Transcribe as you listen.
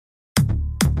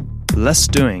Less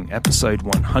Doing, episode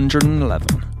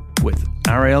 111, with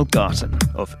Ariel Garten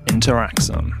of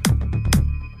Interaxon.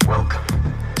 Welcome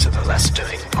to the Less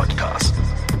Doing podcast.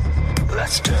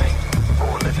 Less doing,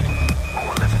 more living,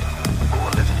 more living,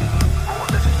 more living, more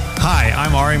living. Hi,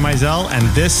 I'm Ari Meisel, and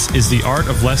this is The Art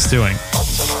of Less Doing.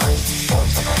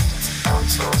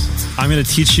 I'm going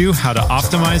to teach you how to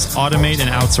optimize, automate, and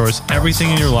outsource everything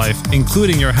in your life,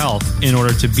 including your health, in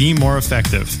order to be more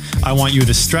effective. I want you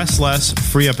to stress less,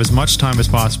 free up as much time as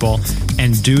possible,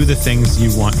 and do the things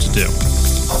you want to do.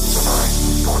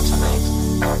 Optimize,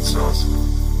 automate, outsource.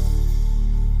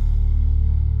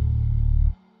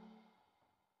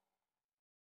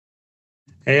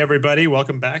 Hey, everybody.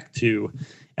 Welcome back to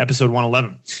episode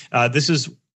 111. This is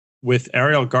with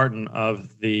Ariel Garten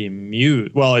of the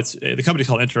Muse. Well, it's the company's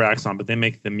called Interaxon, but they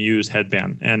make the Muse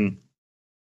headband. And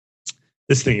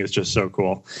this thing is just so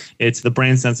cool. It's the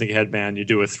brain sensing headband. You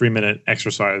do a 3-minute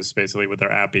exercise basically with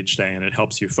their app each day, and it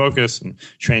helps you focus and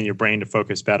train your brain to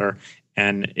focus better.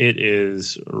 And it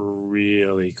is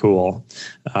really cool.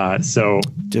 So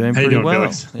Doing how pretty you doing, well.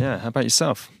 Felix? Yeah, how about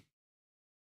yourself?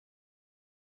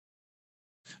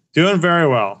 Doing very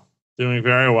well. Doing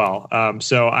very well.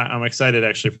 So I'm excited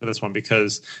actually for this one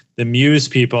because the Muse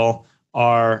people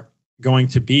are going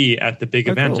to be at the big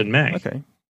event cool. in May. Okay.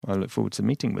 I look forward to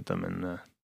meeting with them and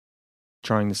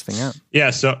trying this thing out.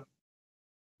 Yeah. So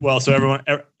everyone,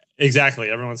 exactly.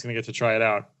 Everyone's going to get to try it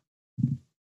out.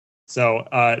 So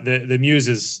the Muse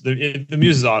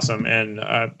is awesome, and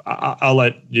I'll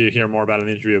let you hear more about it in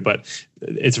the interview. But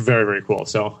it's very, very cool.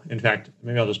 So in fact,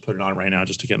 maybe I'll just put it on right now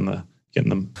just to get in the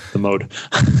mode.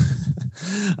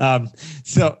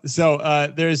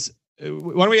 There's.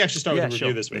 Why don't we actually start with the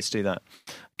review this week? Let's do that.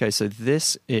 Okay, so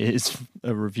this is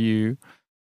a review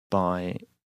by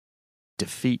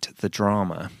Defeat the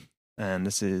Drama, and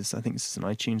I think this is an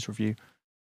iTunes review.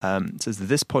 It says that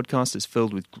this podcast is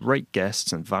filled with great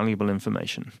guests and valuable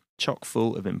information, chock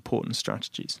full of important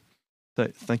strategies. So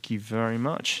thank you very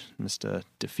much, Mr.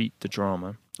 Defeat the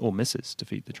Drama, or Mrs.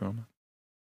 Defeat the Drama.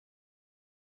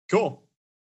 Cool.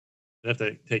 I have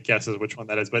to take guesses which one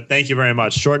that is, but thank you very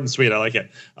much. Short and sweet. I like it.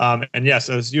 And yes,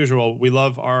 as usual, we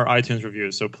love our iTunes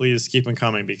reviews. So please keep them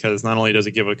coming because not only does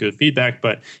it give us good feedback,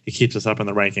 but it keeps us up in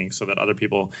the rankings so that other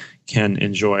people can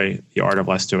enjoy the art of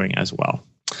less doing as well.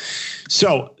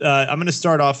 So I'm going to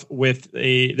start off with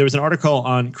there was an article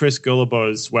on Chris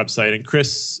Guillebeau's website, and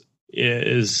Chris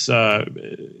is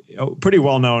pretty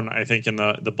well known, I think, in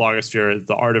the blogosphere,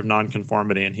 The Art of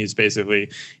Nonconformity. And he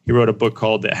wrote a book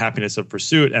called The Happiness of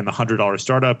Pursuit and The $100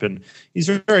 Startup. And he's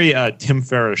very Tim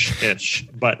Ferriss-ish.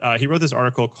 But he wrote this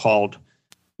article called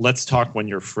Let's Talk When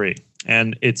You're Free.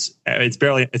 And it's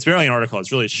barely an article.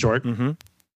 It's really short. Mm-hmm.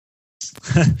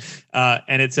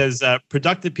 And it says,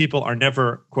 productive people are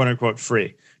never, quote unquote,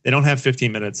 free. They don't have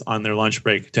 15 minutes on their lunch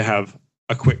break to have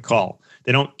a quick call.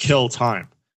 They don't kill time.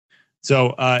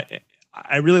 So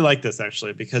I really like this,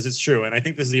 actually, because it's true. And I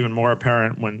think this is even more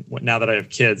apparent now that I have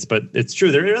kids. But it's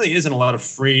true. There really isn't a lot of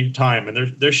free time.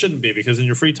 And there shouldn't be, because in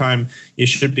your free time, you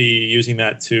should be using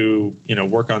that to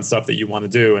work on stuff that you want to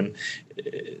do. And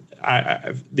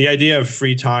the idea of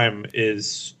free time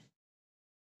is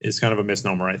kind of a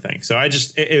misnomer, I think. So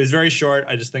it was very short.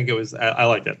 I just think I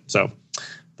liked it. So I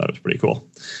thought it was pretty cool.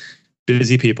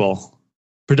 Busy people,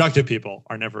 productive people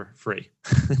are never free.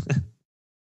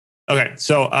 Okay,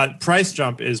 so Price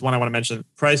Jump is one I want to mention.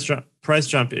 Price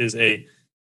Jump is a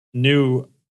new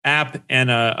app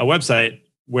and a website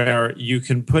where you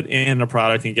can put in a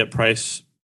product and get price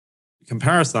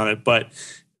comparison on it, but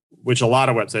which a lot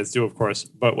of websites do, of course.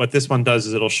 But what this one does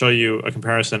is it'll show you a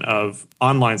comparison of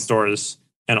online stores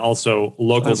and also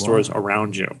local stores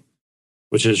around you,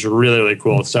 which is really, really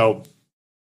cool. So,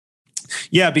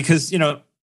 yeah, because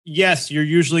yes, you're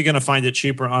usually going to find it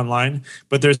cheaper online,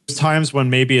 but there's times when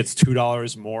maybe it's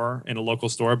 $2 more in a local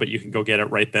store, but you can go get it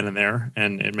right then and there,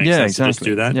 and it makes sense to just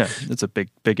do that. Yeah, it's a big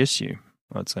issue,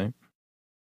 I'd say.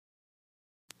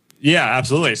 Yeah,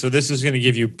 absolutely. So this is going to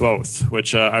give you both,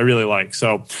 which I really like.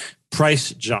 So Price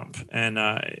Jump, and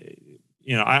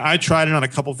I tried it on a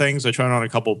couple things. I tried it on a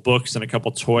couple books and a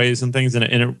couple toys and things, and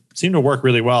it seemed to work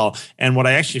really well. And what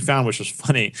I actually found, which was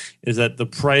funny, is that the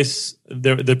price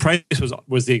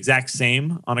was the exact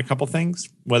same on a couple things,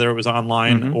 whether it was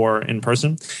online or in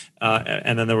person.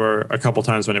 And then there were a couple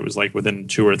times when it was like within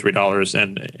 $2 or $3.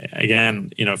 And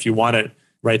again, if you want it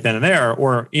right then and there,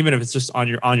 or even if it's just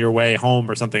on your way home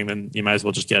or something, then you might as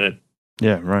well just get it.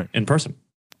 Yeah, right. In person.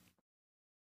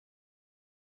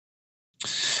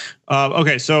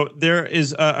 Okay, so there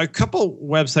is a couple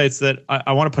websites that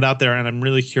I want to put out there, and I'm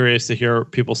really curious to hear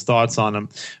people's thoughts on them.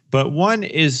 But one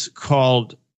is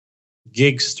called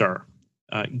Gigster.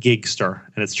 Gigster,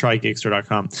 and it's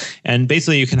trygigster.com. And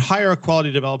basically, you can hire a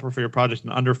quality developer for your project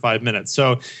in under 5 minutes.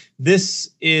 So it's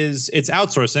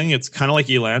outsourcing. It's kind of like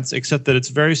Elance, except that it's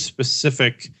very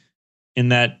specific in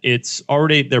that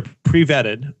they're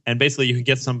pre-vetted, and basically you can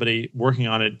get somebody working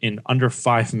on it in under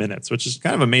 5 minutes, which is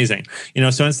kind of amazing.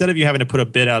 So instead of you having to put a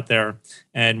bid out there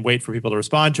and wait for people to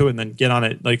respond to it and then get on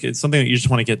it, like it's something that you just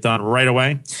want to get done right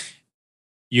away,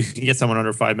 you can get someone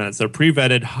under 5 minutes. They're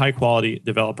pre-vetted, high-quality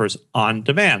developers on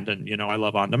demand, and I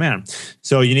love on demand.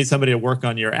 So you need somebody to work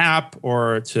on your app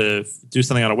or to do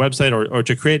something on a website or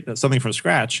to create something from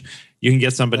scratch. You can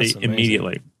get somebody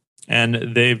immediately,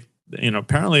 and they've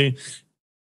apparently.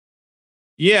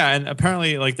 Yeah, and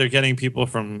apparently, like they're getting people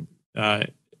from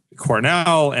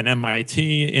Cornell and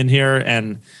MIT in here,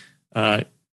 and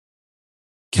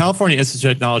California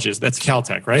Institute of Technology. That's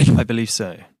Caltech, right? I believe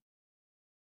so.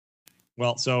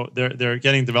 Well, so they're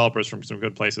getting developers from some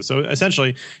good places. So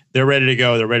essentially, they're ready to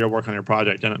go. They're ready to work on your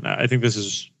project, and I think this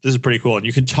is pretty cool. And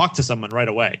you can talk to someone right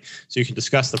away, so you can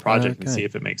discuss the project and see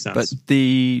if it makes sense. But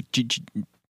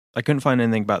I couldn't find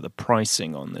anything about the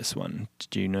pricing on this one.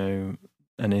 Did you know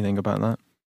anything about that?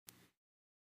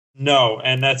 No,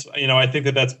 and that's I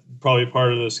think that's probably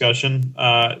part of the discussion.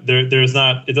 There's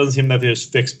not. It doesn't seem that there's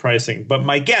fixed pricing, but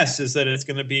my guess is that it's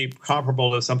going to be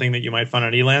comparable to something that you might find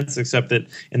on Elance, except that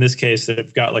in this case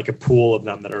they've got like a pool of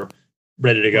them that are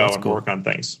ready to go and work on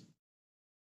things.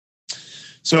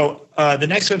 So the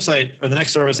next website or the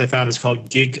next service I found is called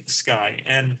Gig Sky,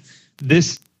 and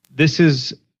this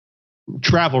is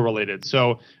travel related.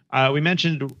 So we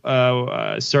mentioned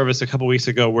a service a couple weeks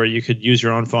ago where you could use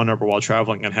your own phone number while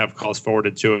traveling and have calls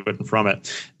forwarded to it and from it.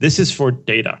 This is for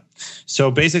data.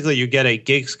 So basically, you get a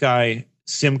Gig Sky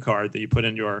SIM card that you put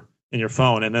in your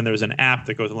phone, and then there's an app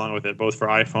that goes along with it, both for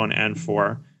iPhone and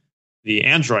for the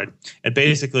Android. And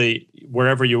basically,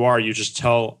 wherever you are, you just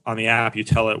tell on the app, you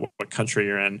tell it what country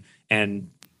you're in, and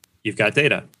you've got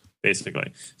data,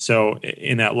 basically. So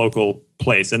in that local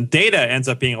place. And data ends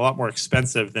up being a lot more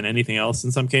expensive than anything else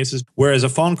in some cases. Whereas a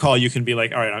phone call, you can be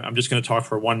like, all right, I'm just going to talk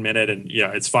for 1 minute, and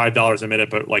it's $5 a minute,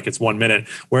 but like it's 1 minute.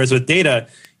 Whereas with data,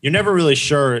 you're never really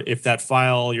sure if that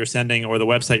file you're sending or the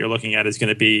website you're looking at is going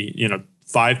to be,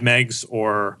 5 megs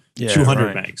or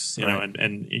 200 megs,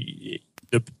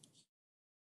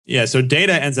 so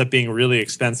data ends up being really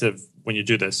expensive when you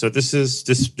do this. So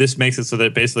this makes it so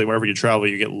that basically wherever you travel,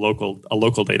 you get a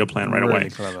local data plan right away,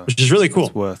 clever. Which is really cool.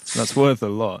 That's worth a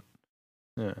lot.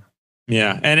 Yeah.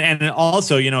 Yeah, and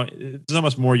also it's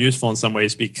almost more useful in some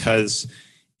ways because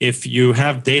if you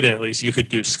have data, at least you could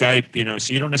do Skype.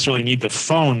 So you don't necessarily need the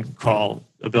phone call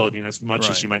ability as much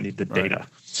as you might need the data.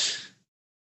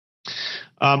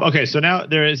 Okay, so now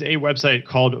there is a website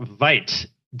called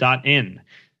Vite.in.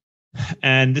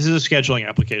 And this is a scheduling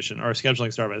application or a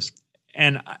scheduling service.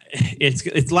 And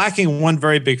it's lacking one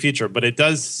very big feature, but it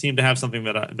does seem to have something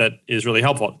that is really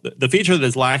helpful. The feature that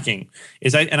is lacking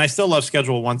is, I still love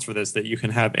Schedule Once for this, that you can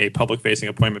have a public-facing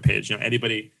appointment page.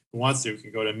 Anybody who wants to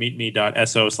can go to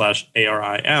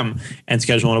meetme.so/ARIM and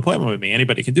schedule an appointment with me.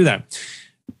 Anybody can do that.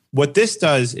 What this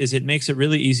does is it makes it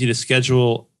really easy to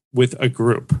schedule with a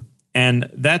group. And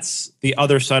that's the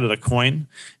other side of the coin.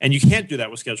 And you can't do that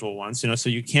with Schedule Once, so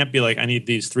you can't be like, I need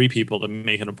these 3 people to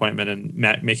make an appointment and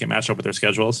make it match up with their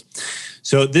schedules.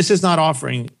 So Vite is not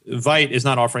offering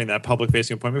that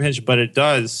public-facing appointment page, but it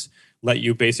does let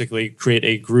you basically create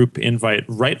a group invite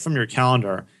right from your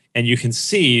calendar. And you can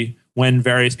see when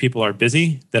various people are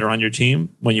busy that are on your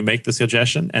team when you make the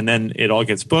suggestion, and then it all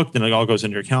gets booked and it all goes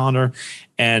into your calendar.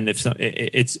 And it's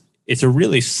a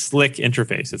really slick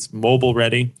interface. It's mobile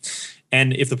ready.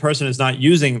 And if the person is not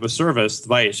using the service,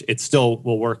 Vite, it still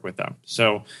will work with them.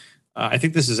 So I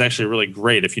think this is actually really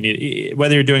great if you need,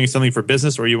 whether you're doing something for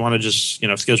business or you want to just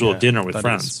schedule a dinner with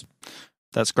friends.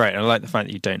 That's great. I like the fact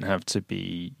that you don't have to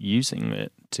be using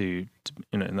it to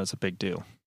and that's a big deal.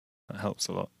 That helps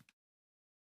a lot.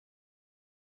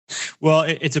 Well,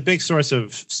 it's a big source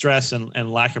of stress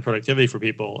and lack of productivity for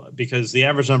people because the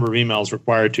average number of emails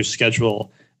required to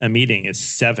schedule a meeting is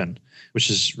 7, which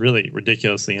is really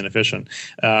ridiculously inefficient.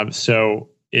 So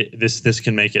this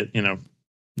can make it 0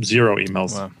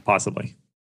 emails possibly.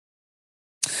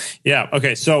 Yeah.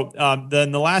 Okay. So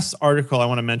then the last article I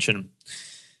want to mention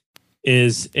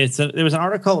is there was an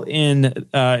article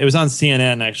it was on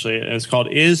CNN actually. It was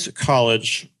called "Is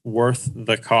College Worth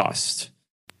the Cost?"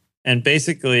 And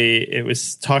basically, it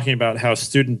was talking about how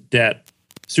student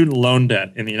loan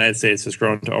debt in the United States has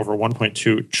grown to over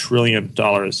 $1.2 trillion,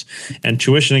 and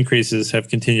tuition increases have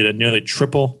continued at nearly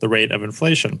triple the rate of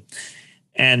inflation.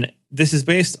 And this is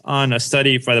based on a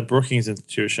study by the Brookings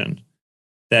Institution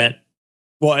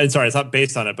it's not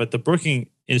based on it, but the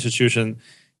institution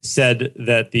said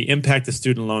that the impact of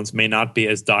student loans may not be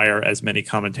as dire as many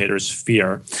commentators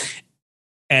fear.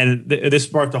 And this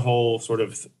sparked a whole sort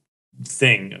of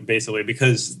thing, basically,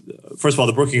 because, first of all,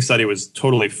 the Brookings study was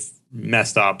totally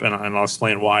messed up, and I'll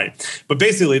explain why. But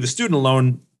basically, the student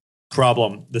loan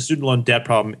problem, the student loan debt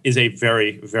problem, is a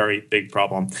very, very big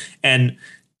problem. And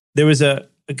there was a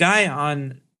guy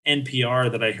on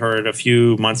NPR that I heard a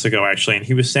few months ago, actually, and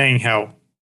he was saying how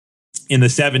in the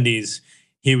 70s,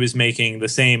 he was making the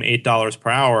same $8 per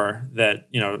hour that,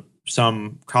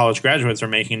 some college graduates are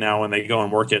making now when they go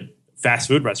and work at fast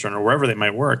food restaurant or wherever they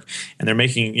might work, and they're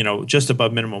making, just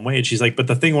above minimum wage. He's like, but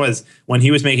the thing was, when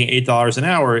he was making $8 an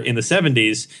hour in the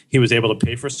 70s, he was able to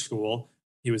pay for school,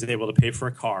 he was able to pay for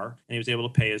a car, and he was able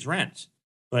to pay his rent.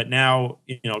 But now,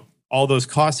 all those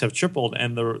costs have tripled,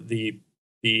 and the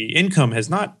income has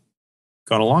not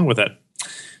gone along with it.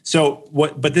 So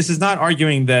but this is not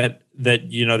arguing that there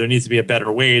needs to be a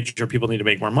better wage or people need to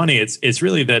make more money. It's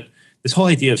really that this whole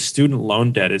idea of student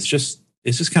loan debt is just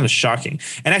kind of shocking.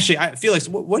 And actually, I feel like,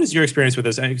 what is your experience with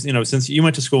this? Since you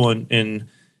went to school in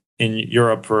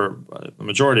Europe for a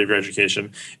majority of your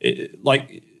education,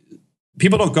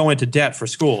 people don't go into debt for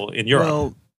school in Europe.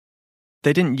 Well,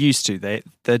 they didn't used to.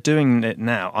 They're doing it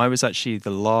now. I was actually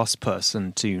the last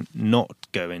person to not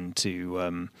go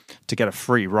into to get a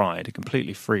free ride, a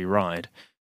completely free ride.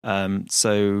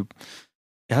 So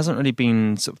it hasn't really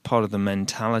been sort of part of the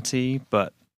mentality,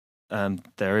 but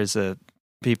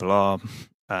people are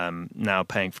now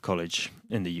paying for college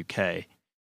in the UK.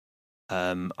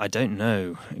 I don't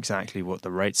know exactly what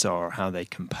the rates are or how they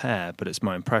compare, but it's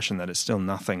my impression that it's still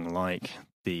nothing like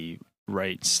the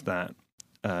rates that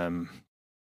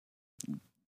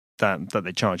that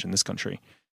they charge in this country.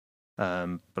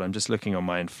 But I'm just looking on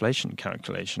my inflation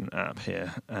calculation app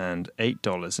here, and $8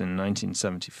 in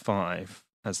 1975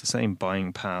 has the same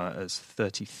buying power as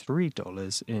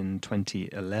 $33 in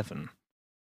 2011.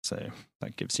 So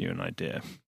that gives you an idea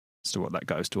as to what that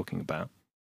guy was talking about.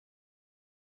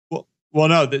 Well,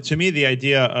 no. To me, the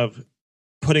idea of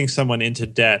putting someone into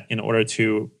debt in order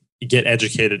to get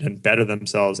educated and better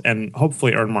themselves and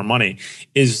hopefully earn more money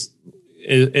is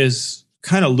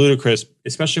kind of ludicrous,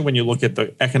 especially when you look at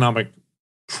the economic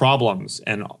problems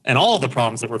and all of the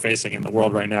problems that we're facing in the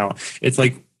world right now. It's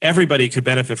like everybody could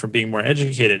benefit from being more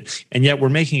educated, and yet we're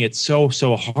making it so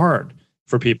hard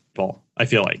for people. I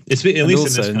feel like, at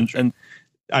least also, in this country.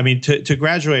 I mean, to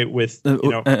graduate with,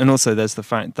 and also there's the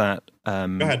fact that go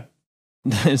ahead.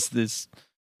 There's this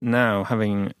now,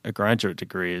 having a graduate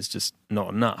degree is just not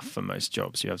enough for most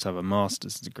jobs. You have to have a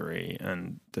master's degree,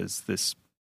 and there's this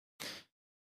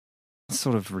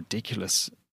sort of ridiculous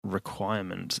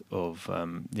requirement of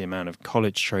the amount of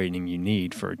college training you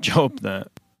need for jobs that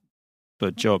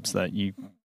you,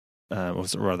 or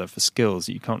rather for skills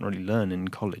that you can't really learn in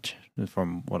college,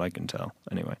 from what I can tell,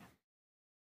 anyway.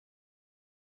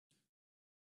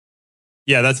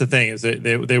 Yeah, that's the thing, is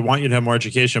they want you to have more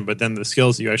education, but then the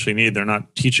skills that you actually need, they're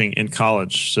not teaching in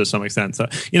college to some extent. So,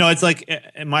 it's like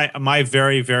my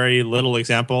very, very little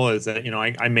example is that,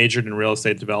 I majored in real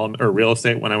estate development or real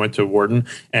estate when I went to Wharton,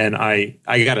 and I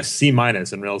got a C- in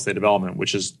real estate development,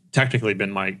 which has technically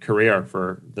been my career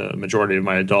for the majority of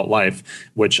my adult life,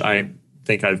 which I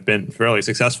think I've been fairly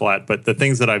successful at. But the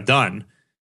things that I've done,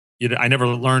 I never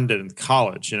learned it in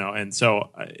college, and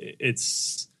so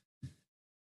it's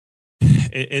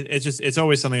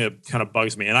always something that kind of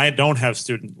bugs me. And I don't have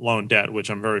student loan debt,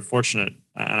 which I'm very fortunate,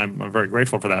 and I'm very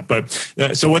grateful for that. But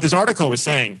so what this article was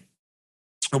saying,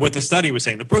 or what the study was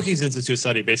saying, the Brookings Institute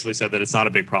study basically said that it's not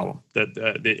a big problem, that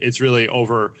it's really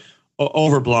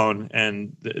overblown,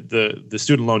 and the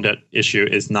student loan debt issue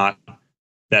is not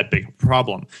that big a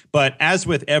problem. But as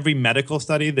with every medical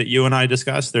study that you and I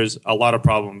discussed, there's a lot of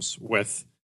problems with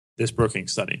this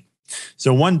Brookings study.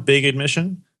 So one big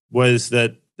admission was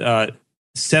that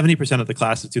 70% of the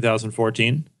class of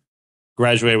 2014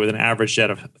 graduated with an average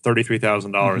debt of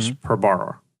 $33,000 per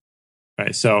borrower.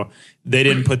 Right, so they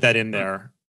didn't put that in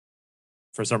there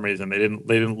for some reason. They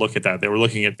didn't look at that. They were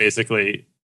looking at basically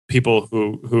people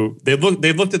who they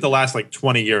looked at the last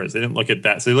 20 years. They didn't look at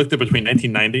that. So they looked at between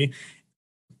 1990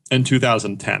 and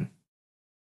 2010,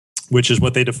 which is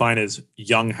what they define as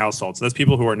young households. So that's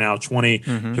people who are now 20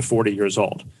 to 40 years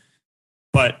old.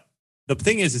 But the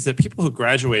thing is that people who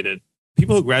graduated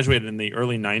in the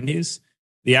early 90s,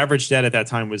 the average debt at that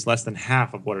time was less than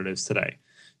half of what it is today.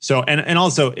 So, and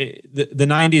also the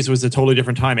 90s was a totally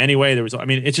different time anyway.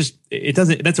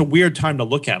 That's a weird time to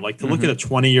look at, to look at a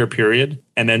 20-year period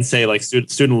and then say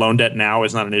student loan debt now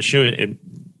is not an issue. It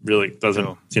really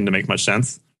doesn't seem to make much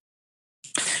sense.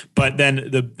 But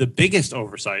then the biggest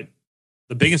oversight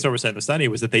the biggest oversight in the study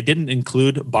was that they didn't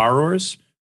include borrowers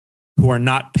who are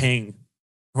not making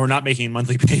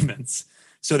monthly payments.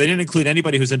 So they didn't include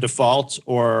anybody who's in default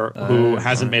or who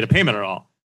hasn't made a payment at all.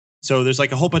 So there's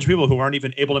like a whole bunch of people who aren't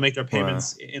even able to make their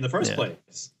payments in the first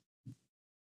place.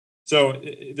 So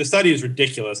the study is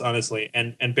ridiculous, honestly,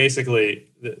 and basically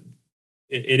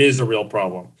it is a real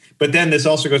problem. But then this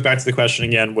also goes back to the question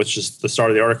again, which is the start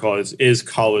of the article: is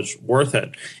college worth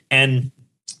it? And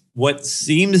what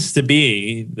seems to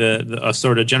be a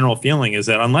sort of general feeling is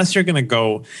that unless you're going to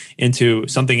go into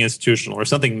something institutional or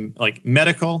something like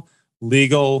medical,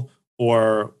 legal,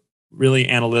 or really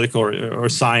analytical or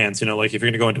science, like if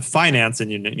you're going to go into finance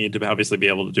and you need to obviously be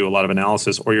able to do a lot of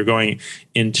analysis, or you're going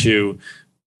into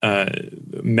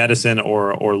medicine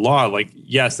or law, like,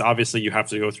 yes, obviously you have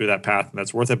to go through that path and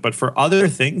that's worth it. But for other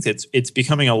things, it's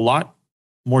becoming a lot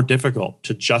more difficult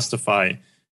to justify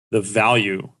the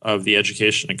value of the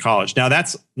education in college. Now,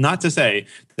 that's not to say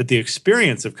that the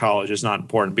experience of college is not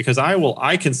important, because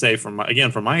I can say from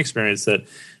my experience that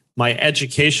my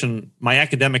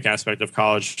academic aspect of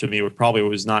college to me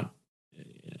was not,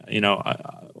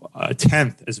 a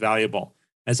tenth as valuable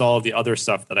as all of the other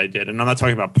stuff that I did. And I'm not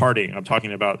talking about partying. I'm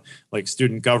talking about like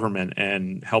student government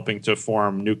and helping to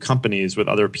form new companies with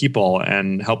other people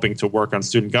and helping to work on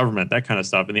student government, that kind of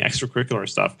stuff, and the extracurricular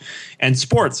stuff, and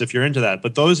sports if you're into that.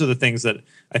 But those are the things that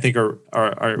I think are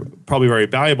probably very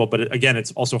valuable. But again,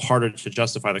 it's also harder to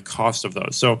justify the cost of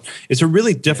those. So it's a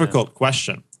really difficult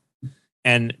question.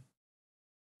 And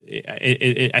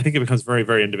I think it becomes very,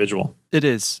 very individual. It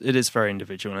is very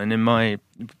individual. And in my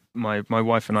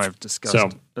wife and I have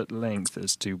discussed at length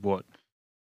as to what,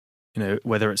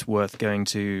 whether it's worth going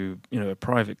to, a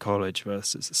private college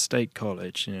versus a state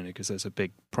college, because there's a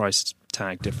big price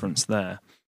tag difference there.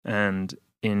 And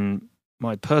in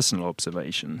my personal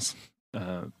observations,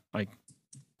 I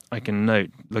can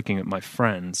note, looking at my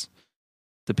friends,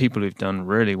 the people who've done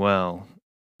really well,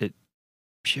 it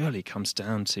purely comes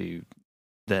down to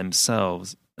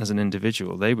themselves as an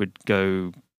individual. They would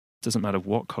go, doesn't matter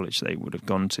what college they would have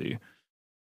gone to,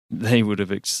 they would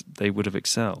have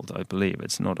excelled, I believe.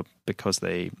 It's not because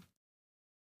they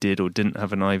did or didn't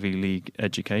have an Ivy League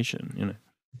education,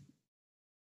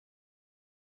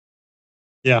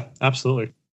 Yeah,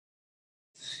 absolutely.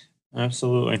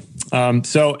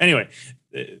 So anyway,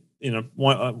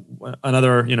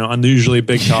 another unusually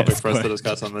big topic for us to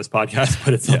discuss on this podcast,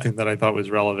 but it's something that I thought was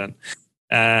relevant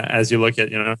as you look at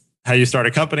how you start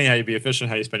a company, how you be efficient,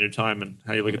 how you spend your time, and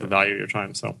how you look at the value of your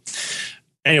time. So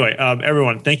anyway,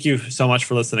 everyone, thank you so much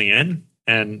for listening in,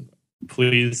 and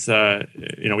please,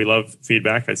 we love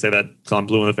feedback. I say that till I'm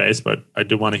blue in the face, but I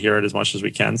do want to hear it as much as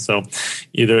we can. So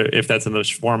either if that's in the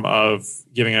form of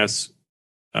giving us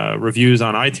reviews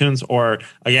on iTunes, or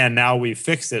again, now we've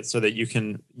fixed it so that you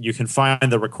can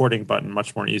find the recording button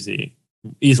much more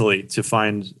easily to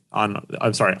find on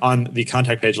the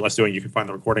contact page of Let's Doing. You can find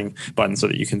the recording button so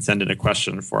that you can send in a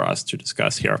question for us to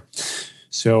discuss here.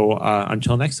 So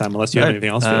until next time, unless you have anything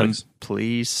else, Felix.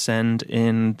 Please send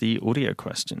in the audio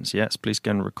questions. Yes, please go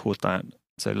and record that.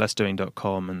 So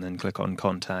letsdoing.com and then click on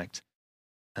contact,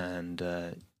 and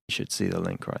you should see the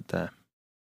link right there.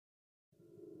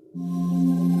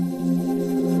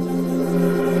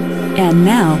 And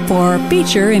now for our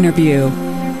feature interview.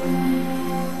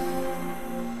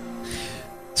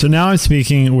 So now I'm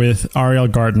speaking with Ariel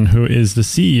Garten, who is the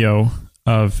CEO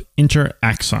of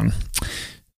Interaxon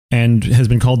and has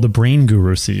been called the Brain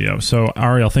Guru CEO. So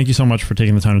Ariel, thank you so much for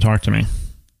taking the time to talk to me.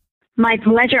 My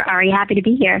pleasure, Ari. Happy to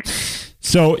be here.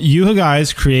 So you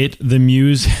guys create the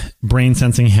Muse brain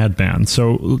sensing headband.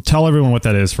 So tell everyone what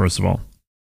that is, first of all.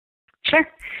 Sure.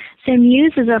 So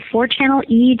Muse is a 4-channel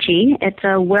EEG. It's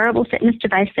a wearable fitness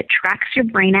device that tracks your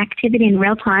brain activity in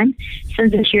real time,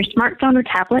 sends it to your smartphone or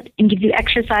tablet, and gives you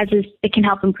exercises that can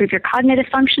help improve your cognitive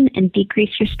function and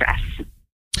decrease your stress.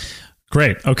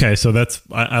 Great. Okay. So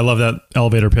I love that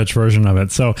elevator pitch version of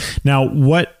it. So now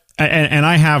and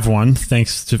I have one,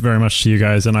 thanks very much to you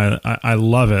guys, and I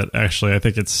love it, actually. I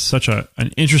think it's such an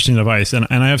interesting device, and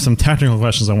I have some technical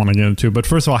questions I want to get into. But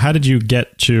first of all, how did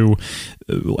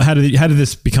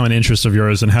this become an interest of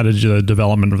yours, and how did the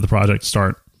development of the project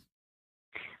start?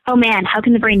 Oh man, how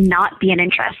can the brain not be an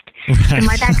interest? So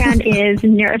my background is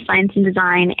neuroscience and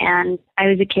design, and I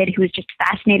was a kid who was just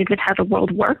fascinated with how the world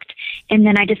worked. And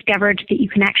then I discovered that you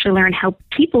can actually learn how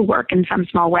people work in some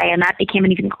small way, and that became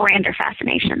an even grander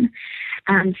fascination.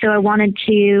 So I wanted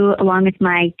to, along with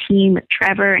my team, with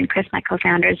Trevor and Chris, my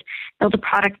co-founders, build a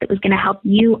product that was going to help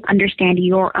you understand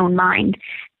your own mind,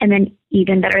 and then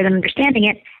even better than understanding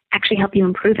it, actually help you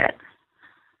improve it.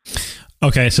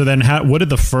 Okay, so then what did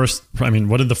the first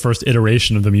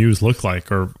iteration of the Muse look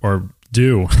like or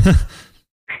do?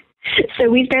 So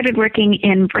we started working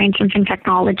in brain sensing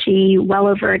technology well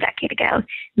over a decade ago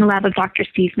in the lab of Dr.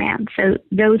 Steve Mann. So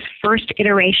those first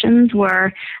iterations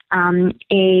were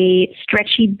a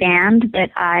stretchy band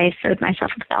that I sewed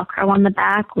myself with Velcro on the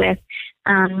back with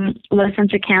low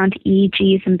sensor count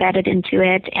EEGs embedded into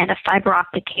it and a fiber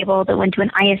optic cable that went to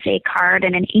an ISA card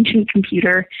and an ancient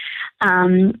computer.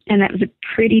 And that was a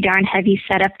pretty darn heavy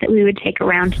setup that we would take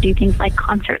around to do things like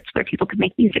concerts where people could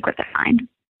make music with their mind.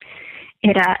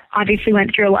 It obviously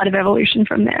went through a lot of evolution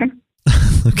from there.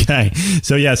 Okay.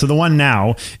 So the one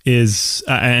now is,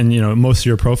 and most of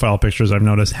your profile pictures I've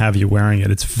noticed have you wearing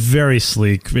it. It's very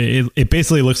sleek. It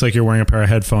basically looks like you're wearing a pair of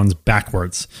headphones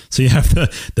backwards. So you have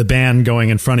the band going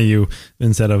in front of you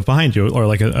instead of behind you, or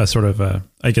like a sort of,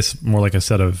 I guess more like a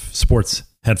set of sports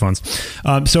headphones.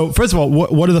 So first of all,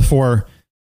 what are the 4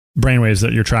 brainwaves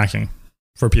that you're tracking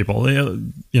for people,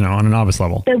 on a novice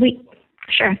level?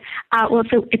 Sure.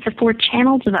 So it's a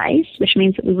 4-channel device, which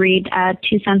means that we read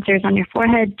 2 sensors on your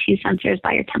forehead, 2 sensors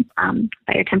by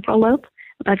your temporal lobe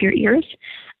above your ears.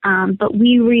 But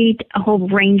we read a whole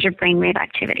range of brainwave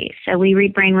activity. So we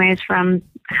read brainwaves from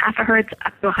half a hertz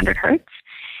up to 100 hertz,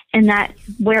 and that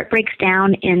where it breaks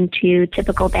down into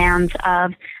typical bands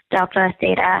of delta,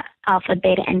 theta, alpha,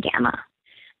 beta, and gamma.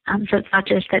 So it's not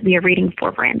just that we are reading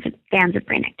 4 bands of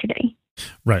brain activity.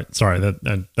 Right. Sorry,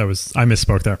 that was, I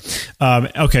misspoke there.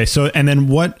 Okay. So, and then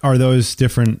what are those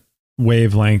different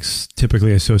wavelengths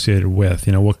typically associated with?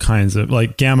 What kinds of,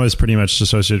 like gamma is pretty much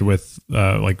associated with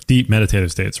like deep meditative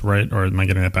states, right? Or am I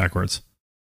getting that backwards?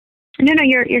 No,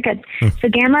 you're good. So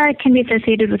gamma can be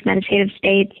associated with meditative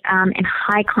states and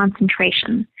high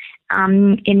concentration.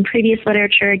 In previous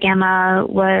literature, gamma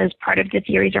was part of the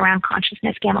theories around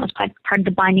consciousness. Gamma was part of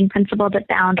the binding principle that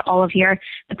bound all of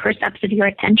the percepts of your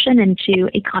attention into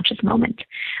a conscious moment.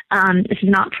 This is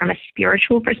not from a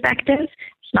spiritual perspective.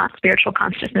 It's not spiritual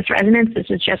consciousness resonance. This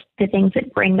is just the things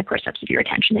that bring the percepts of your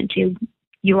attention into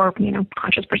your,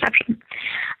 conscious perception.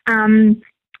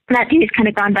 That theory's kind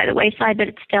of gone by the wayside, but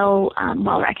it's still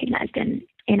well recognized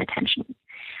in attention.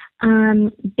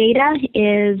 Beta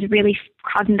is really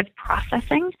cognitive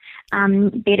processing.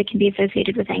 Beta can be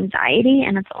associated with anxiety,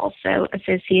 and it's also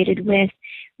associated with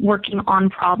working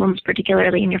on problems,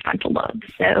 particularly in your frontal lobe.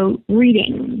 So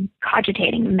reading,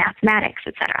 cogitating, mathematics,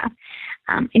 etc.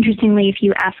 Interestingly, if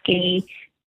you ask a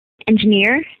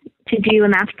engineer to do a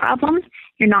math problem,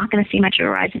 you're not going to see much of a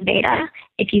rise in beta.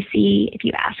 If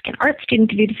you ask an art student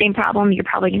to do the same problem, you're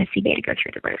probably going to see beta go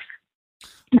through the roof.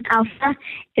 Alpha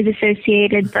is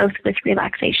associated both with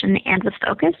relaxation and with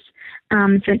focus. So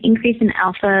an increase in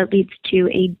alpha leads to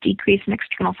a decrease in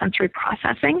external sensory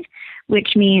processing,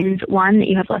 which means, one, that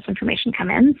you have less information come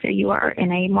in, so you are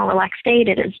in a more relaxed state.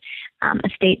 It is a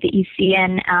state that you see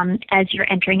in as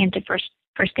you're entering into first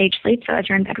stage sleep, so as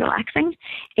you're in bed relaxing.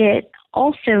 It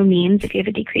also means, if you have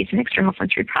a decrease in external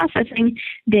sensory processing,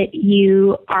 that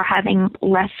you are having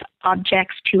less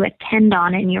objects to attend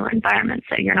on in your environment.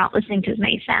 So you're not listening to as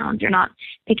many sounds. You're not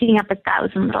picking up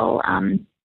 1,000 little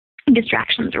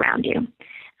distractions around you.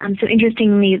 So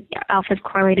interestingly, alpha is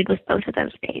correlated with both of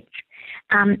those states.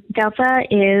 Delta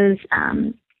is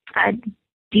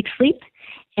deep sleep,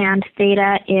 and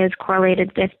theta is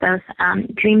correlated with both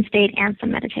dream state and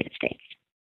some meditative states.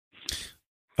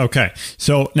 Okay.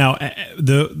 So now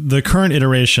the current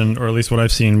iteration, or at least what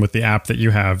I've seen with the app that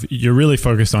you have, you're really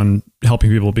focused on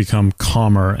helping people become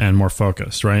calmer and more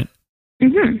focused, right?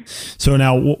 Mm-hmm. So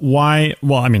now why,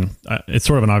 well, I mean, it's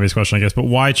sort of an obvious question, I guess, but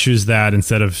why choose that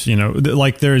instead of,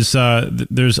 like there's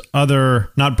other,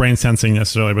 not brain sensing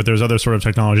necessarily, but there's other sort of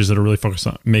technologies that are really focused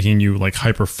on making you like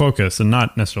hyper focused and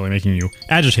not necessarily making you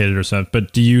agitated or something.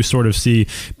 But do you sort of see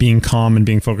being calm and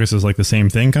being focused as like the same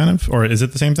thing kind of, or is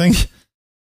it the same thing?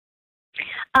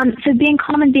 So being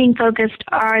calm and being focused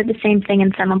are the same thing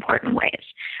in some important ways.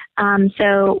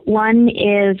 So one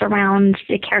is around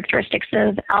the characteristics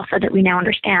of alpha that we now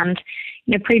understand.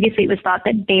 Previously it was thought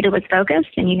that beta was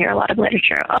focused, and you hear a lot of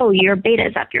literature, oh, your beta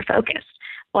is up, you're focused.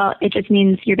 Well, it just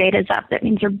means your beta is up. That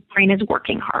means your brain is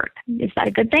working hard. Is that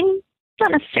a good thing?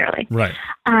 Not necessarily. Right.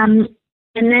 And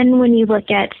then when you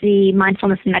look at the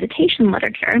mindfulness and meditation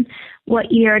literature, what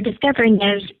you're discovering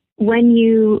is when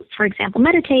you, for example,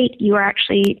 meditate, you are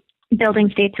actually building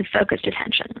states of focused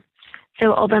attention.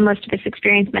 So although most of us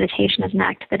experience meditation as an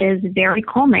act that is very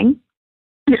calming,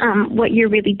 what you're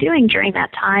really doing during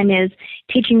that time is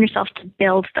teaching yourself to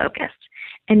build focus.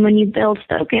 And when you build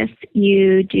focus,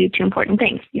 you do two important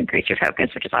things. You increase your focus,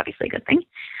 which is obviously a good thing.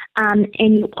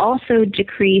 And you also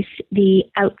decrease the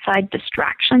outside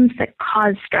distractions that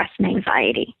cause stress and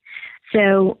anxiety.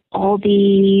 So all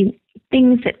the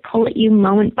things that pull at you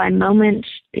moment by moment,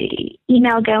 the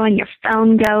email going, your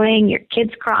phone going, your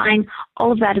kids crying,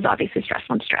 all of that is obviously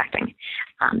stressful and distracting.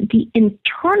 The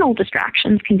internal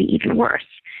distractions can be even worse.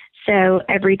 So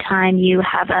every time you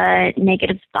have a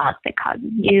negative thought that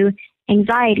causes you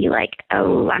anxiety, like,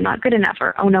 oh, I'm not good enough,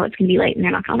 or oh no, it's going to be late and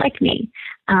they're not going to like me,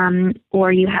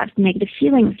 or you have negative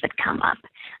feelings that come up.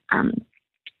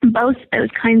 Both those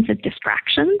kinds of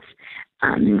distractions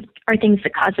are things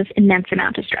that cause us immense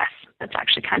amount of stress. That's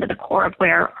actually kind of the core of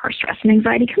where our stress and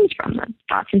anxiety comes from, the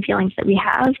thoughts and feelings that we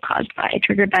have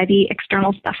triggered by the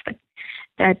external stuff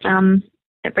that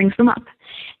brings them up.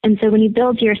 And so when you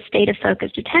build your state of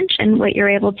focused attention, what you're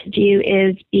able to do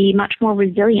is be much more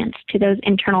resilient to those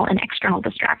internal and external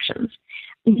distractions,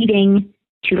 leading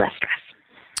to less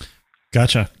stress.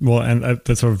 Gotcha. Well, and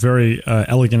that's a very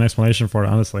elegant explanation for it,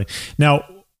 honestly. Now,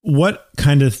 what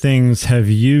kind of things have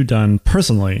you done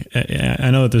personally?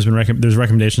 I know that there's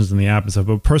recommendations in the app and stuff,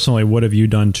 but personally, what have you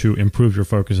done to improve your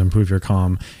focus, improve your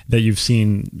calm that you've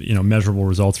seen, measurable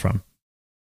results from?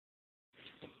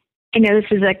 I know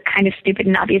this is a kind of stupid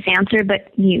and obvious answer,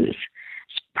 but Muse.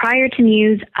 Prior to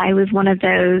Muse, I was one of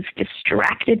those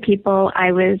distracted people.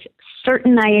 I was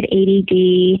certain I had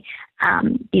ADD.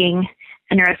 Being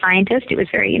a neuroscientist, it was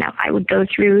very, I would go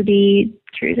through the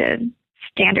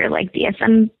standard like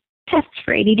DSM tests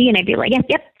for ADD, and I'd be like,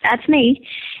 yep, that's me.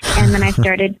 And then I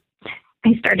started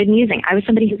musing. I was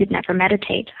somebody who could never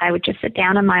meditate. I would just sit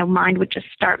down and my mind would just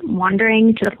start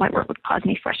wandering to the point where it would cause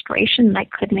me frustration and I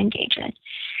couldn't engage it.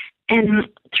 And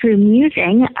through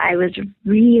musing, I was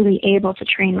really able to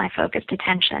train my focused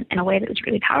attention in a way that was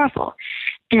really powerful.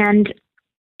 And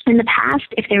in the past,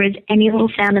 if there was any little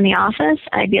sound in the office,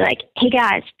 I'd be like, hey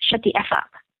guys, shut the F up.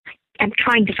 I'm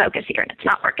trying to focus here and it's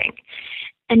not working.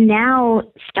 And now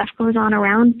stuff goes on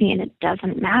around me and it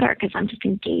doesn't matter because I'm just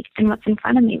engaged in what's in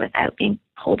front of me without being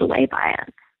pulled away by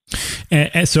it.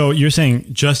 And so you're saying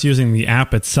just using the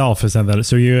app itself, is that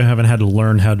so you haven't had to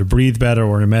learn how to breathe better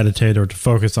or to meditate or to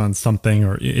focus on something,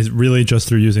 or is it really just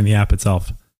through using the app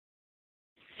itself?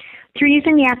 Through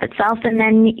using the app itself, and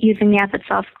then using the app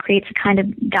itself creates a kind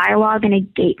of dialogue and a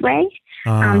gateway.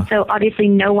 So obviously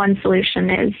no one solution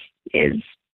is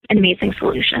an amazing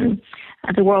solution.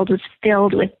 The world is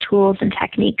filled with tools and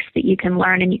techniques that you can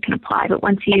learn and you can apply. But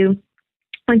once you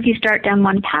start down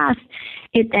one path,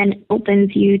 it then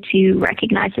opens you to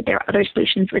recognize that there are other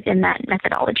solutions within that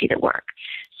methodology that work.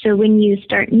 So when you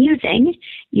start musing,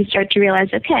 you start to realize,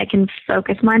 okay, I can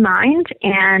focus my mind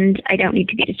and I don't need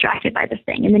to be distracted by this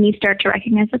thing. And then you start to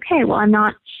recognize, okay, well,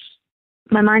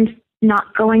 my mind's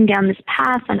not going down this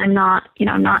path and I'm not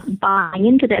buying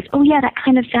into this. Oh yeah, that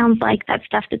kind of sounds like that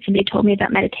stuff that somebody told me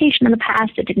about meditation in the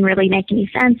past. It didn't really make any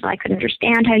sense. So I couldn't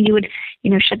understand how you would,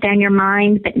 shut down your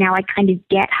mind. But now I kind of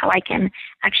get how I can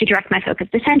actually direct my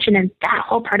focused attention. And that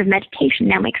whole part of meditation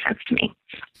now makes sense to me.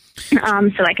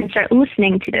 So I can start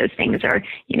listening to those things or,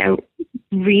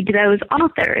 read those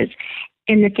authors,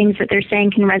 and the things that they're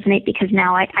saying can resonate because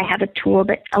now I have a tool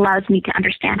that allows me to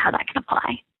understand how that can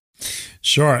apply.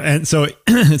 Sure. And so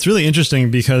it's really interesting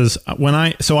because when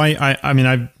I've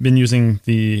been using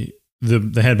the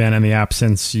headband and the app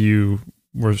since you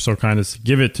were so kind as to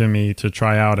give it to me to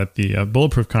try out at the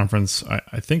Bulletproof conference,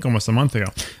 I think almost a month ago.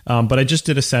 But I just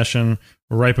did a session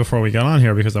right before we got on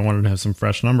here because I wanted to have some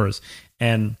fresh numbers.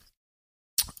 And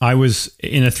I was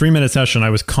in a 3-minute session. I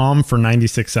was calm for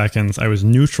 96 seconds. I was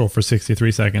neutral for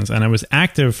 63 seconds, and I was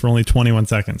active for only 21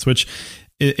 seconds, which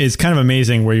is kind of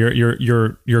amazing. Where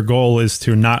your goal is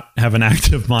to not have an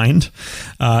active mind.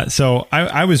 So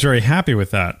I was very happy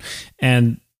with that.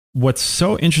 And what's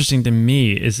so interesting to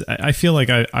me is I feel like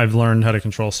I've learned how to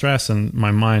control stress and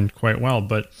my mind quite well,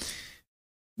 but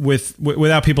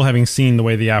without people having seen the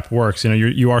way the app works,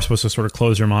 you are supposed to sort of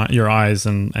close your eyes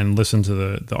and listen to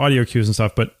the audio cues and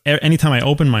stuff. But anytime I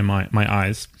opened my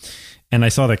eyes and I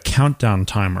saw the countdown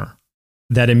timer,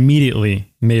 that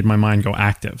immediately made my mind go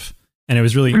active. And it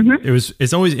was really,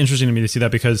 it's always interesting to me to see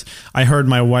that because I heard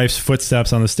my wife's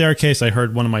footsteps on the staircase. I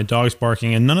heard one of my dogs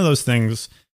barking, and none of those things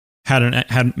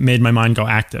had made my mind go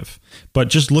active. But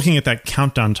just looking at that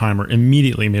countdown timer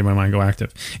immediately made my mind go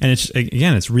active. And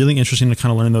it's really interesting to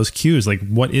kind of learn those cues. Like,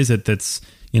 what is it that's,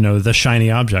 the shiny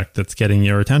object that's getting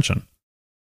your attention?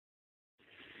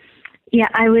 Yeah,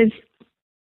 I was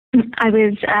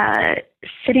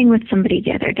sitting with somebody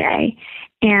the other day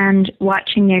and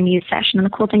watching their Muse session. And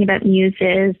the cool thing about Muse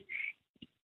is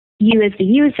you as the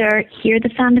user hear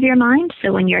the sound of your mind.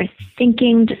 So when you're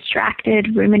thinking,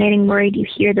 distracted, ruminating, worried, you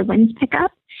hear the winds pick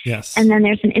up. Yes. And then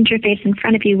there's an interface in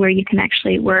front of you where you can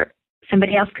actually, where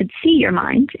somebody else could see your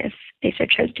mind if they so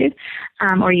chose to,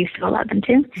 or you so allowed them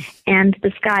to. And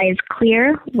the sky is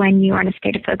clear when you are in a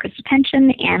state of focused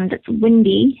attention, and it's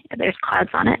windy, there's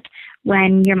clouds on it,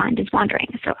 when your mind is wandering.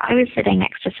 So I was sitting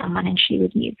next to someone and she was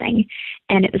musing,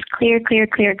 and it was clear,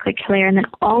 and then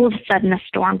all of a sudden a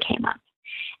storm came up.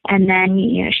 And then,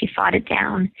 she fought it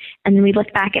down. And then we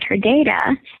looked back at her data,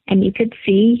 and you could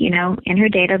see, in her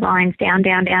data lines down,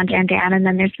 and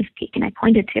then there's this peak, and I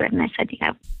pointed to it, and I said,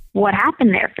 what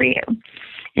happened there for you?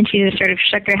 And she just sort of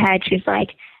shook her head. She's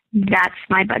like, that's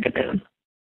my bugaboo.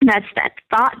 That's that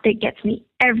thought that gets me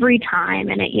every time.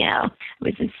 And it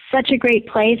was in such a great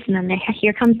place. And then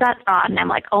here comes that thought. And I'm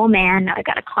like, oh man, I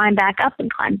got to climb back up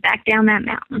and climb back down that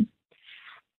mountain.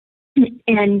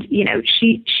 And,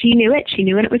 she knew it. She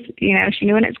knew when it was, she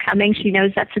knew when it was coming. She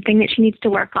knows that's the thing that she needs to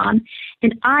work on.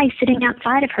 And I, sitting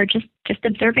outside of her, just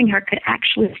observing her, could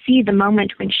actually see the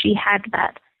moment when she had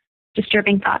that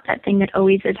disturbing thought, that thing that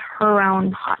always is her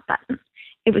own hot button.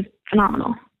 It was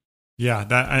phenomenal. Yeah,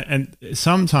 and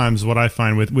sometimes what I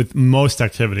find with most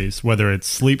activities, whether it's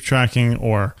sleep tracking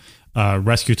or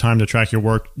rescue time to track your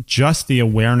work, just the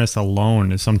awareness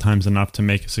alone is sometimes enough to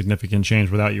make a significant change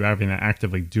without you having to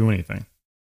actively do anything.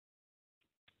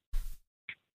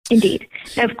 Indeed.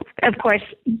 Of course,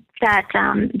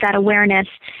 that awareness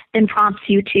then prompts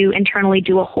you to internally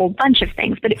do a whole bunch of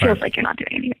things, but it feels like you're not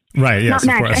doing anything. Right, yes,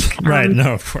 not of magic. course. Right,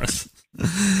 no, of course.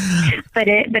 But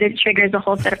it triggers a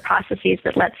whole set of processes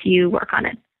that lets you work on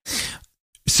it.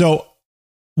 So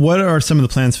what are some of the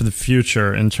plans for the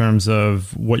future in terms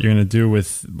of what you're going to do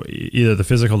with either the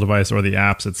physical device or the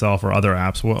apps itself or other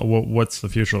apps? What's the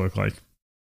future look like?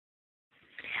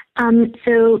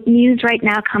 So Muse right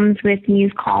now comes with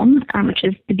Muse Calm, which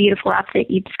is the beautiful app that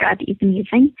you described that you've been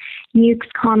using. Muse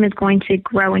Calm is going to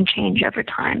grow and change over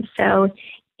time. So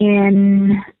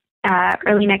in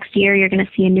early next year, you're going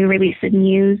to see a new release of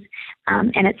Muse,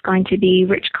 and it's going to be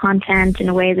rich content in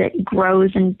a way that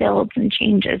grows and builds and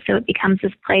changes. So it becomes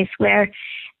this place where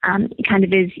it kind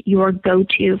of is your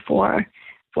go-to for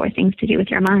things to do with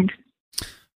your mind.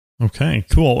 Okay,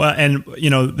 cool. And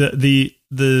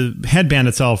the headband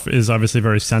itself is obviously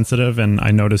very sensitive, and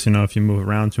I notice, if you move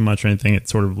around too much or anything, it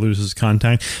sort of loses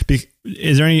contact.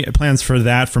 Is there any plans for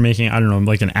that, for making, I don't know,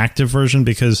 like an active version?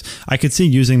 Because I could see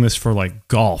using this for like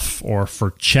golf or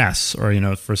for chess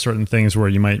or, for certain things where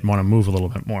you might want to move a little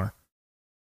bit more.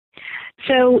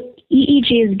 So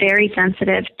EEG is very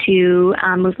sensitive to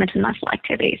movement and muscle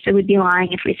activity. So we'd be lying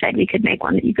if we said we could make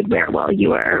one that you could wear while you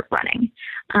were running.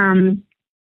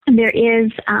 There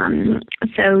is,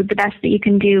 so the best that you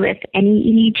can do with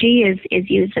any EEG is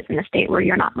use it in a state where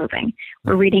you're not moving.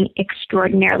 We're reading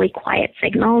extraordinarily quiet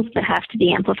signals that have to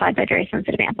be amplified by very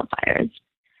sensitive amplifiers.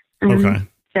 Okay.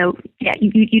 So, yeah,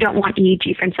 you don't want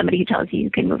EEG from somebody who tells you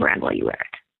can move around while you wear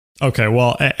it. Okay.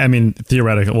 Well, I mean,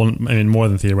 theoretically, more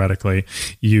than theoretically,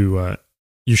 you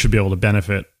should be able to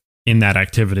benefit in that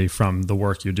activity from the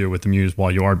work you do with the Muse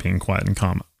while you are being quiet and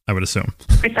calm, I would assume.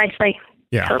 Precisely.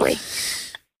 Yeah. Totally.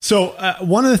 So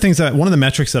one of the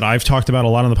metrics that I've talked about a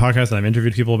lot on the podcast that I've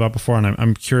interviewed people about before, and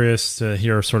I'm curious to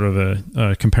hear sort of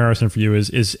a comparison for you is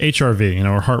HRV,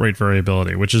 or heart rate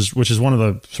variability, which is one of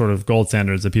the sort of gold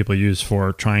standards that people use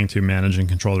for trying to manage and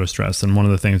control their stress, and one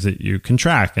of the things that you can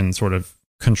track and sort of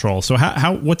control. So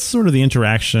what's sort of the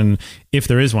interaction, if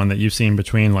there is one, that you've seen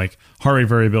between like heart rate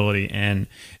variability and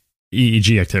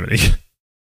EEG activity?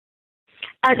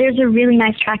 There's a really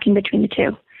nice tracking between the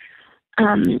two.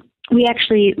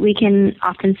 We can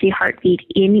often see heartbeat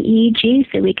in EEG,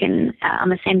 so we can, on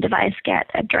the same device, get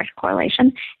a direct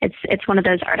correlation. It's one of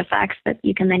those artifacts that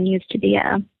you can then use to be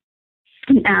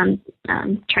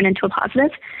turn into a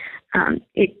positive.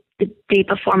 The day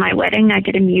before my wedding, I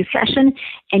did a Muse session,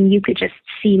 and you could just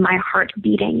see my heart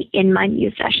beating in my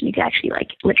Muse session. You could actually,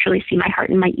 literally see my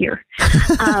heart in my ear.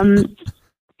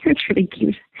 It's really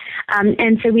cute.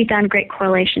 And so we've done great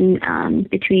correlation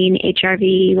between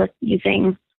HRV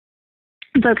using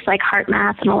folks like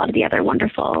HeartMath and a lot of the other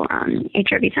wonderful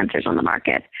HRV sensors on the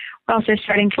market. We're also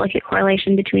starting to look at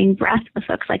correlation between breath with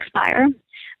folks like Spire.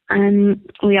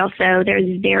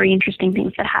 There's very interesting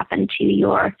things that happen to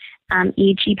your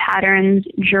EEG patterns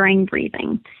during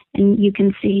breathing. And you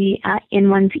can see in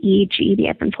one's EEG the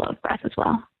ebb and flow of breath as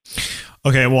well.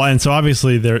 Okay, well, and so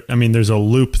obviously there's a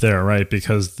loop there, right?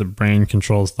 Because the brain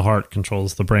controls the heart,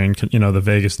 controls the brain, the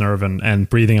vagus nerve and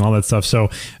breathing and all that stuff. So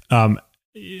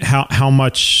how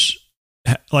much,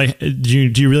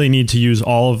 do you really need to use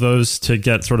all of those to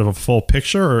get sort of a full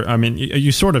picture? Or,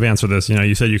 you sort of answered this,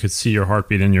 you said you could see your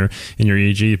heartbeat in your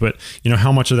EEG, but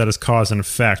how much of that is cause and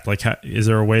effect? Is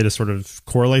there a way to sort of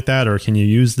correlate that, or can you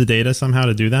use the data somehow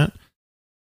to do that?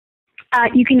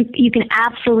 You can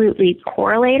absolutely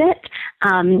correlate it.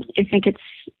 I think it's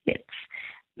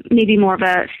maybe more of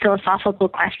a philosophical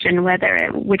question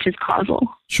which is causal.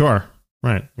 Sure.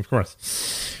 Right. Of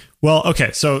course. Well,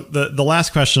 okay. So the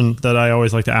last question that I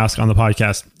always like to ask on the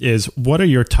podcast is, what are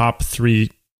your top 3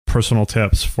 personal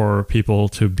tips for people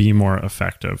to be more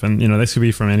effective? And, this could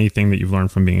be from anything that you've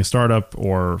learned from being a startup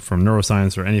or from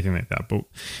neuroscience or anything like that. But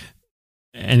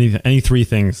any 3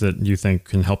 things that you think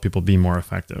can help people be more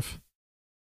effective?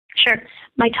 Sure.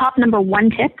 My top number 1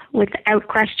 tip, without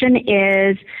question,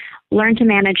 is learn to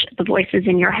manage the voices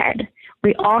in your head.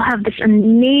 We all have this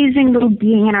amazing little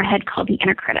being in our head called the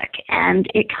inner critic, and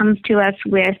it comes to us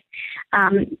with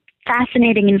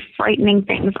fascinating and frightening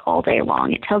things all day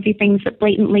long. It tells you things that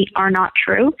blatantly are not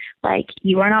true, like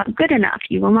you are not good enough,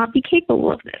 you will not be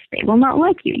capable of this, they will not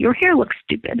like you, your hair looks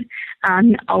stupid.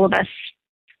 All of us,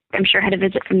 I'm sure, had a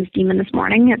visit from this demon this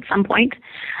morning at some point.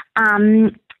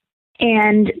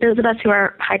 And those of us who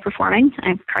are high performing,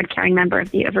 I'm a card-carrying member of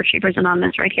the Overachievers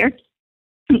Anonymous right here,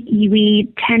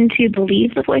 we tend to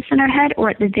believe the voice in our head, or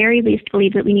at the very least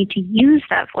believe that we need to use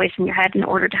that voice in your head in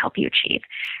order to help you achieve.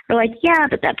 We're like, yeah,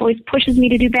 but that voice pushes me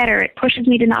to do better. It pushes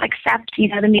me to not accept,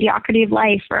 the mediocrity of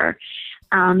life. But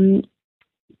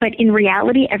in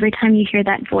reality, every time you hear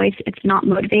that voice, it's not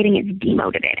motivating, it's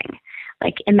demotivating.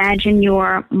 Like, imagine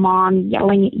your mom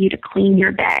yelling at you to clean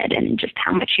your bed and just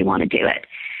how much you want to do it.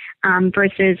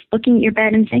 Versus looking at your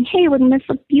bed and saying, hey, wouldn't this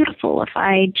look beautiful if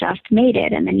I just made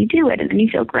it? And then you do it, and then you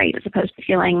feel great, as opposed to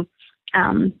feeling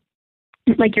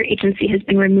like your agency has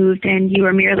been removed and you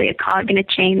are merely a cog in a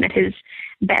chain that is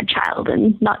bad child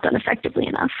and not done effectively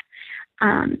enough.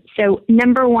 So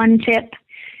number 1 tip,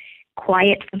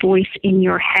 quiet the voice in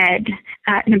your head.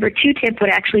 Number 2 tip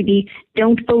would actually be,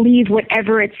 don't believe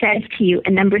whatever it says to you.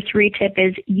 And number 3 tip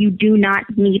is, you do not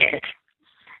need it.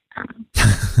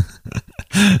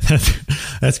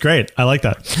 That's great. I like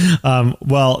that.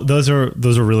 Well, those are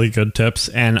really good tips,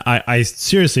 and I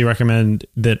seriously recommend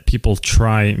that people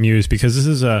try Muse, because this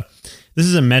is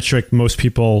a metric most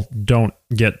people don't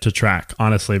get to track,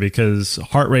 honestly, because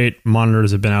heart rate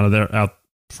monitors have been out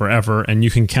forever, and you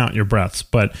can count your breaths,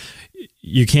 but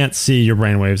you can't see your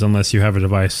brainwaves unless you have a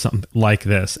device like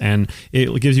this, and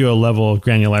it gives you a level of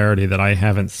granularity that I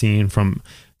haven't seen from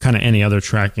kind of any other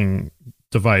tracking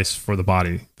device for the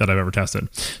body that I've ever tested.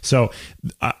 So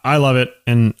I love it,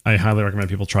 and I highly recommend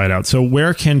people try it out. So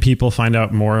where can people find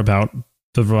out more about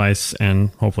the device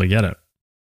and hopefully get it?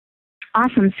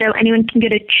 Awesome. So anyone can go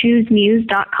to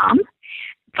choosemuse.com,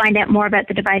 find out more about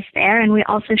the device there, and we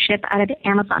also ship out of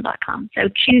Amazon.com. So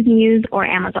choose Muse or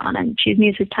Amazon, and Choose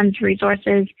Muse has tons of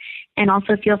resources, and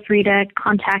also feel free to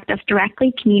contact us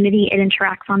directly,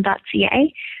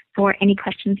 community@interaxon.ca, for any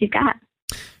questions you've got.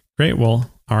 Great. Well,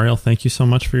 Ariel, thank you so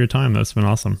much for your time. That's been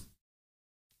awesome.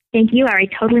 Thank you, Ari.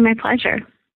 Totally my pleasure.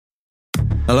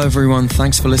 Hello, everyone.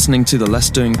 Thanks for listening to the Less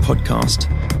Doing podcast.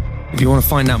 If you want to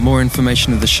find out more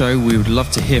information of the show, we would love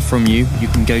to hear from you. You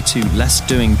can go to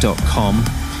lessdoing.com,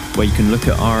 where you can look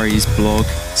at Ari's blog,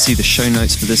 see the show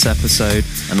notes for this episode,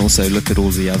 and also look at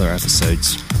all the other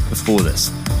episodes before this.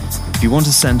 If you want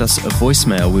to send us a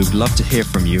voicemail, we would love to hear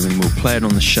from you, and we'll play it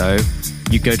on the show.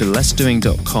 You go to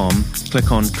lessdoing.com,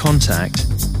 click on Contact,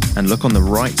 and look on the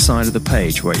right side of the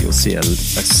page where you'll see a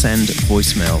Send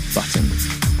Voicemail button.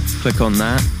 Click on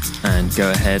that and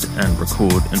go ahead and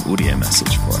record an audio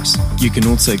message for us. You can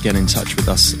also get in touch with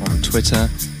us on Twitter.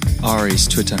 Ari's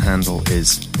Twitter handle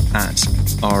is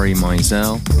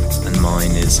 @AriMeisel, and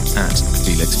mine is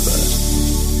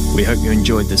 @FelixBird. We hope you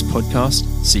enjoyed this podcast.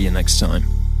 See you next time.